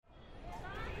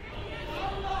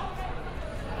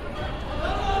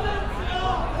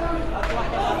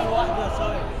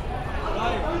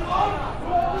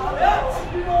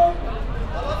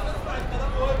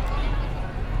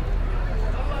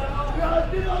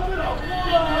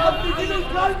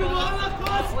قلبي بقولك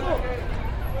اسكت.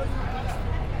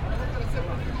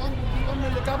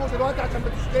 اللي جابه دلوقتي عشان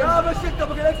بتشتري. يا باشا انت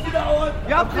ما جالكش دعوه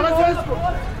يا ابني خلاص اسكت.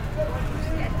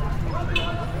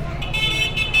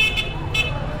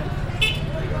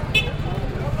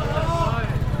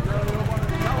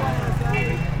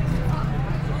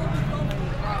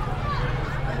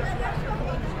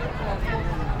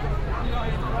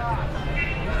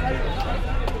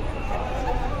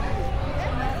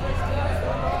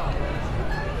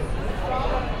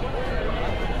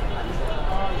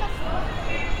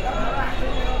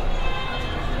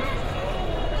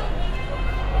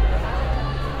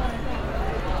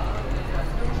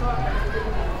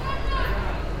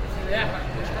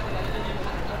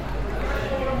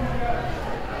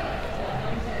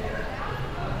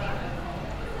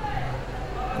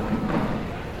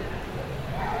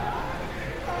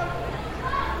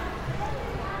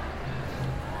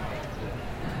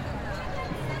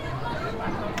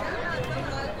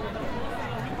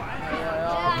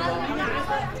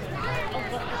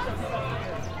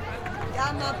 يا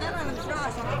عم انا مش رايح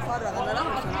عشان اتفرج، انا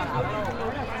رايح عشان العب.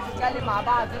 نتكلم مع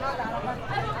بعض ونقعد